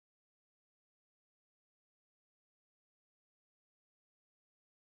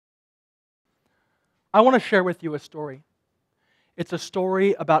I want to share with you a story. It's a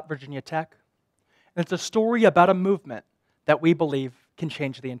story about Virginia Tech, and it's a story about a movement that we believe can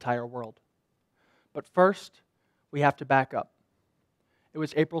change the entire world. But first, we have to back up. It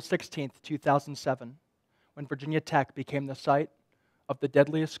was April 16th, 2007, when Virginia Tech became the site of the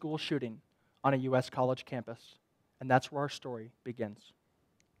deadliest school shooting on a U.S. college campus. And that's where our story begins.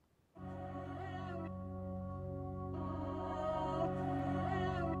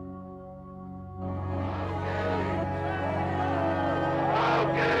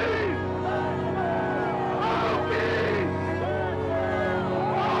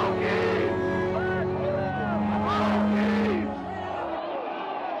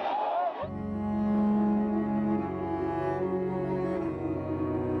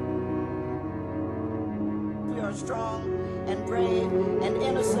 Strong and brave and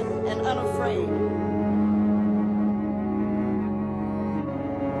innocent and unafraid.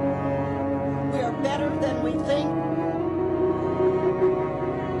 We are better than we think.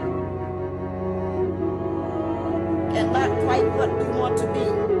 And not quite what we want to be.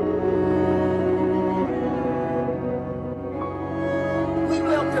 We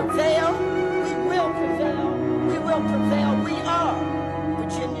will prevail. We will prevail. We will prevail. We are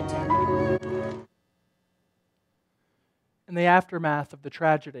Virginia Tech. In the aftermath of the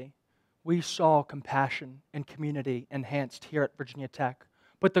tragedy, we saw compassion and community enhanced here at Virginia Tech.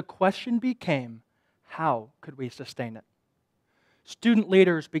 But the question became, how could we sustain it? Student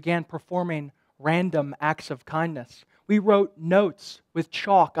leaders began performing random acts of kindness. We wrote notes with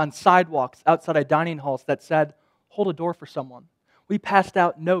chalk on sidewalks outside of dining halls that said, "Hold a door for someone." We passed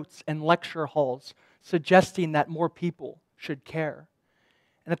out notes in lecture halls suggesting that more people should care.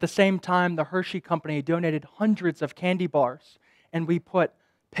 And at the same time, the Hershey Company donated hundreds of candy bars, and we put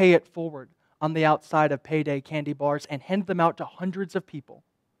 "Pay It Forward" on the outside of payday candy bars and handed them out to hundreds of people.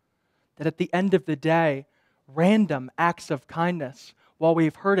 That at the end of the day, random acts of kindness, while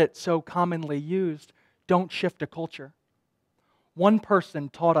we've heard it so commonly used, don't shift a culture. One person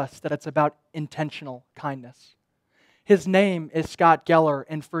taught us that it's about intentional kindness. His name is Scott Geller,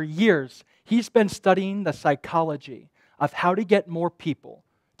 and for years, he's been studying the psychology of how to get more people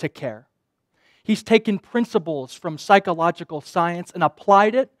to care. He's taken principles from psychological science and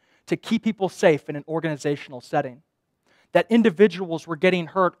applied it to keep people safe in an organizational setting. That individuals were getting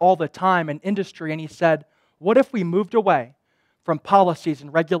hurt all the time in industry, and he said, what if we moved away from policies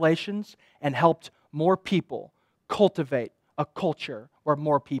and regulations and helped more people cultivate a culture where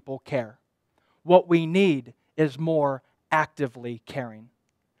more people care? What we need is more actively caring.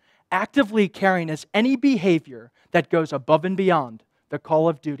 Actively caring is any behavior that goes above and beyond the call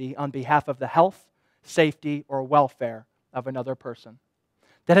of duty on behalf of the health, safety, or welfare of another person.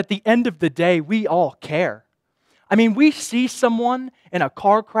 That at the end of the day, we all care. I mean, we see someone in a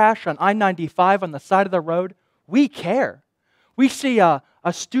car crash on I-95 on the side of the road, we care. We see a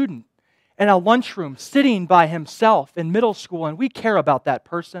student in a lunchroom sitting by himself in middle school, and we care about that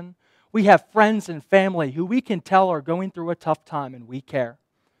person. We have friends and family who we can tell are going through a tough time, and we care.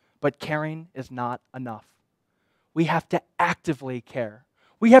 But caring is not enough. We have to actively care.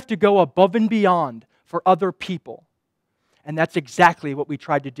 We have to go above and beyond for other people. And that's exactly what we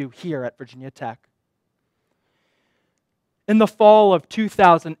tried to do here at Virginia Tech. In the fall of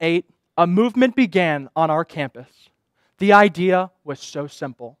 2008, a movement began on our campus. The idea was so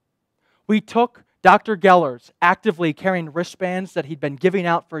simple. We took Dr. Geller's actively caring wristbands that he'd been giving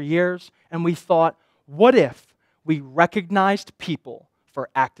out for years, and we thought, what if we recognized people for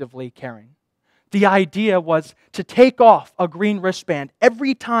actively caring? The idea was to take off a green wristband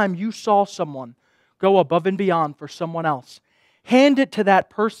every time you saw someone go above and beyond for someone else. Hand it to that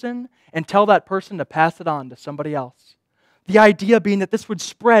person and tell that person to pass it on to somebody else. The idea being that this would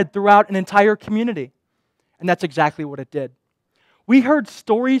spread throughout an entire community. And that's exactly what it did. We heard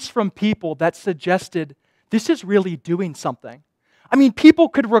stories from people that suggested this is really doing something. I mean, people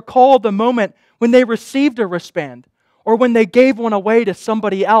could recall the moment when they received a wristband or when they gave one away to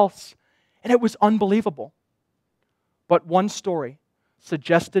somebody else. And it was unbelievable. But one story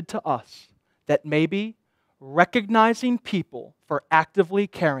suggested to us that maybe recognizing people for actively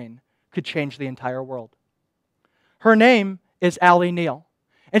caring could change the entire world. Her name is Allie Neal,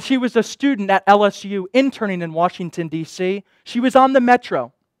 and she was a student at LSU interning in Washington, D.C. She was on the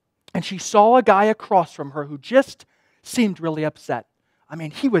metro, and she saw a guy across from her who just seemed really upset. I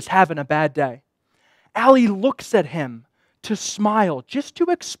mean, he was having a bad day. Allie looks at him to smile, just to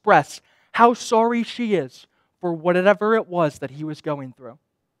express how sorry she is for whatever it was that he was going through.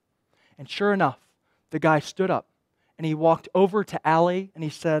 And sure enough, the guy stood up and he walked over to Allie and he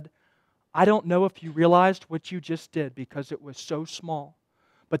said, I don't know if you realized what you just did because it was so small,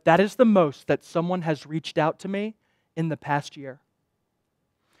 but that is the most that someone has reached out to me in the past year.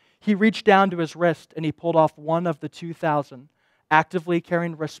 He reached down to his wrist and he pulled off one of the 2,000 actively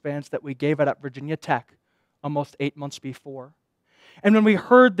carrying wristbands that we gave out at Virginia Tech almost 8 months before. And when we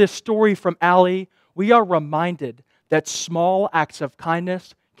heard this story from Allie, we are reminded that small acts of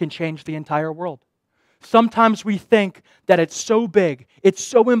kindness can change the entire world. Sometimes we think that it's so big, it's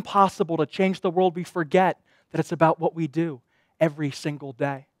so impossible to change the world, we forget that it's about what we do every single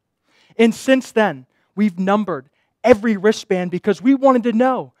day. And since then, we've numbered every wristband because we wanted to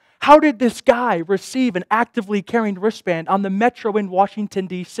know, how did this guy receive an actively carrying wristband on the metro in Washington,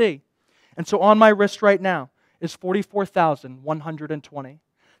 D.C.? And so on my wrist right now is 44,120.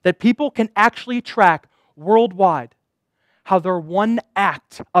 That people can actually track worldwide how their one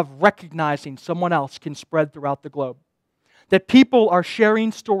act of recognizing someone else can spread throughout the globe. That people are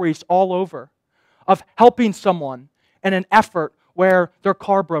sharing stories all over of helping someone in an effort where their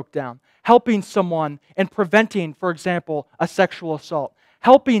car broke down, helping someone and preventing, for example, a sexual assault,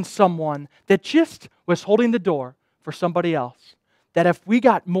 helping someone that just was holding the door for somebody else. That if we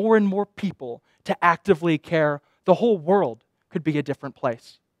got more and more people to actively care, the whole world could be a different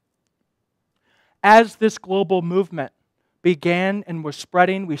place. As this global movement began and was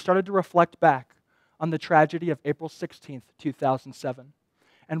spreading, we started to reflect back on the tragedy of April 16th, 2007.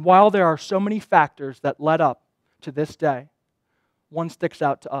 And while there are so many factors that led up to this day, one sticks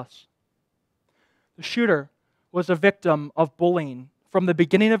out to us. The shooter was a victim of bullying from the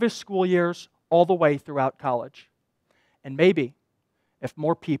beginning of his school years all the way throughout college. And maybe if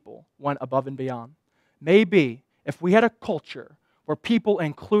more people went above and beyond, maybe if we had a culture where people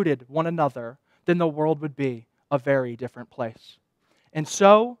included one another, then the world would be a very different place. And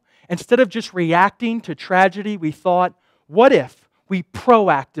so, instead of just reacting to tragedy, we thought, what if we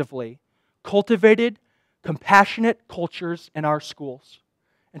proactively cultivated compassionate cultures in our schools?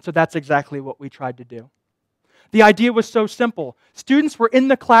 And so that's exactly what we tried to do. The idea was so simple. Students were in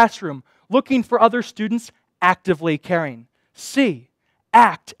the classroom looking for other students actively caring. See,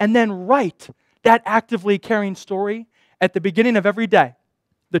 act, and then write that actively caring story at the beginning of every day.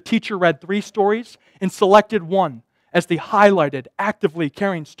 The teacher read 3 stories and selected one as the highlighted, actively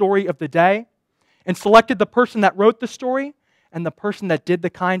caring story of the day, and selected the person that wrote the story and the person that did the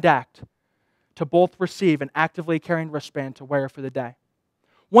kind act to both receive an actively caring wristband to wear for the day.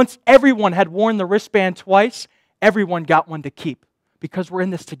 Once everyone had worn the wristband twice, everyone got one to keep because we're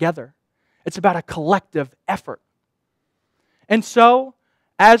in this together. It's about a collective effort. And so,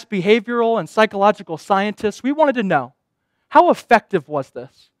 as behavioral and psychological scientists, we wanted to know, how effective was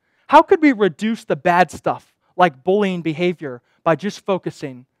this? How could we reduce the bad stuff, like bullying behavior, by just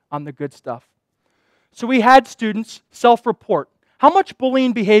focusing on the good stuff? So we had students self-report. How much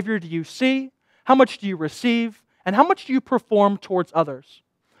bullying behavior do you see? How much do you receive? And how much do you perform towards others?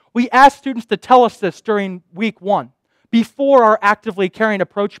 We asked students to tell us this during week 1, before our actively caring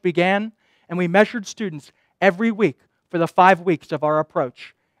approach began, and we measured students every week for the 5 weeks of our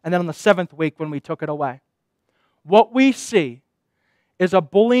approach, and then on the 7th week when we took it away. What we see is a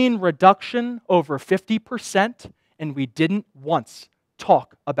bullying reduction over 50%, and we didn't once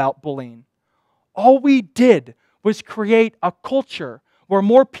talk about bullying. All we did was create a culture where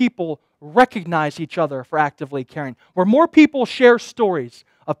more people recognize each other for actively caring, where more people share stories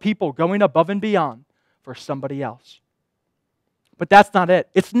of people going above and beyond for somebody else. But that's not it.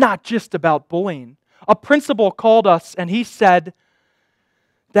 It's not just about bullying. A principal called us and he said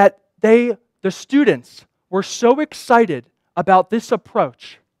that the students were so excited about this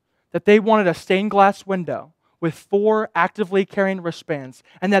approach that they wanted a stained glass window with 4 actively caring wristbands,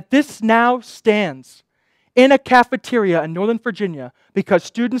 and that this now stands in a cafeteria in Northern Virginia because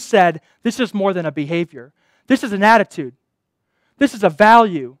students said this is more than a behavior. This is an attitude. This is a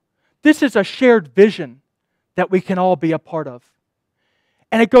value. This is a shared vision that we can all be a part of.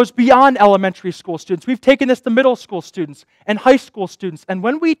 And it goes beyond elementary school students. We've taken this to middle school students and high school students. And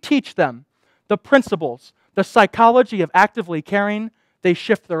when we teach them the principles, the psychology of actively caring, they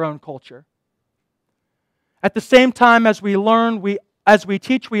shift their own culture. At the same time as we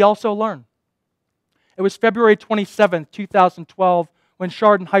teach, we also learn. It was February 27, 2012, when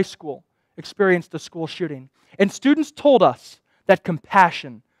Chardon High School experienced a school shooting. And students told us that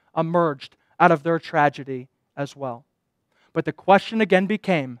compassion emerged out of their tragedy as well. But the question again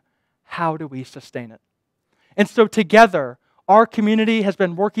became, how do we sustain it? And so together, our community has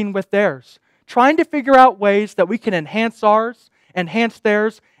been working with theirs, trying to figure out ways that we can enhance ours, enhance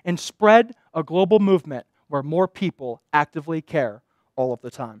theirs, and spread a global movement where more people actively care all of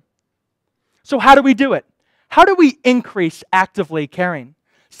the time. So how do we do it? How do we increase actively caring?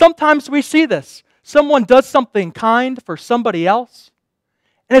 Sometimes we see this. Someone does something kind for somebody else,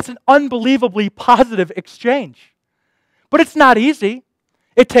 And it's an unbelievably positive exchange. But it's not easy.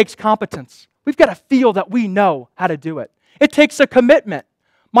 It takes competence. We've got to feel that we know how to do it. It takes a commitment.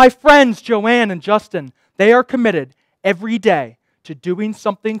 My friends, Joanne and Justin, they are committed every day to doing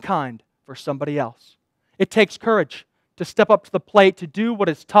something kind for somebody else. It takes courage to step up to the plate, to do what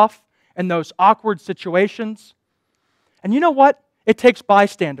is tough in those awkward situations. And you know what? It takes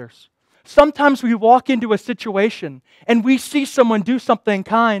bystanders. Sometimes we walk into a situation and we see someone do something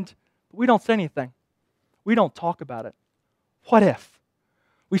kind, but we don't say anything. We don't talk about it. What if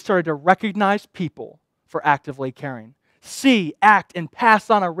we started to recognize people for actively caring? See, act, and pass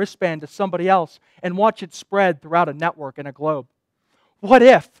on a wristband to somebody else and watch it spread throughout a network and a globe? What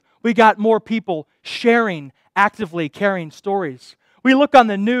if we got more people sharing actively caring stories? We look on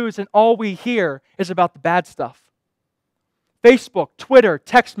the news and all we hear is about the bad stuff. Facebook, Twitter,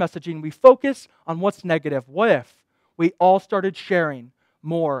 text messaging, we focus on what's negative. What if we all started sharing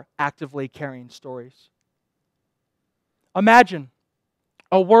more actively caring stories? Imagine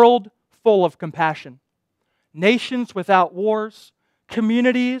a world full of compassion. Nations without wars,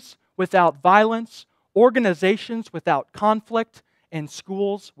 communities without violence, organizations without conflict, and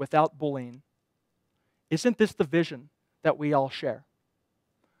schools without bullying. Isn't this the vision that we all share?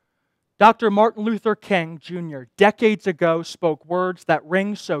 Dr. Martin Luther King Jr. decades ago spoke words that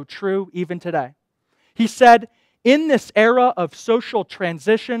ring so true even today. He said, "In this era of social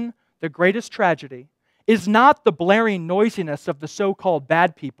transition, the greatest tragedy is not the blaring noisiness of the so-called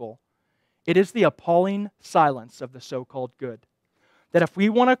bad people. It is the appalling silence of the so-called good." That if we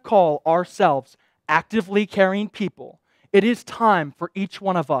want to call ourselves actively caring people, it is time for each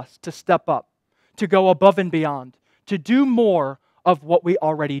one of us to step up, to go above and beyond, to do more of what we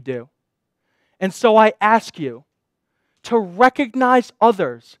already do. And so I ask you to recognize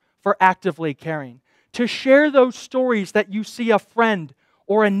others for actively caring, to share those stories that you see a friend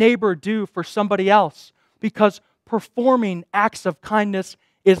or a neighbor do for somebody else, because performing acts of kindness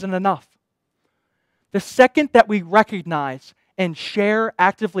isn't enough. The second that we recognize and share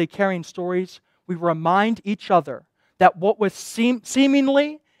actively caring stories, we remind each other that what was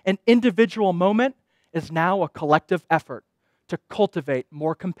seemingly an individual moment is now a collective effort to cultivate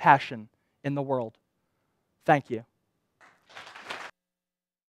more compassion in the world. Thank you.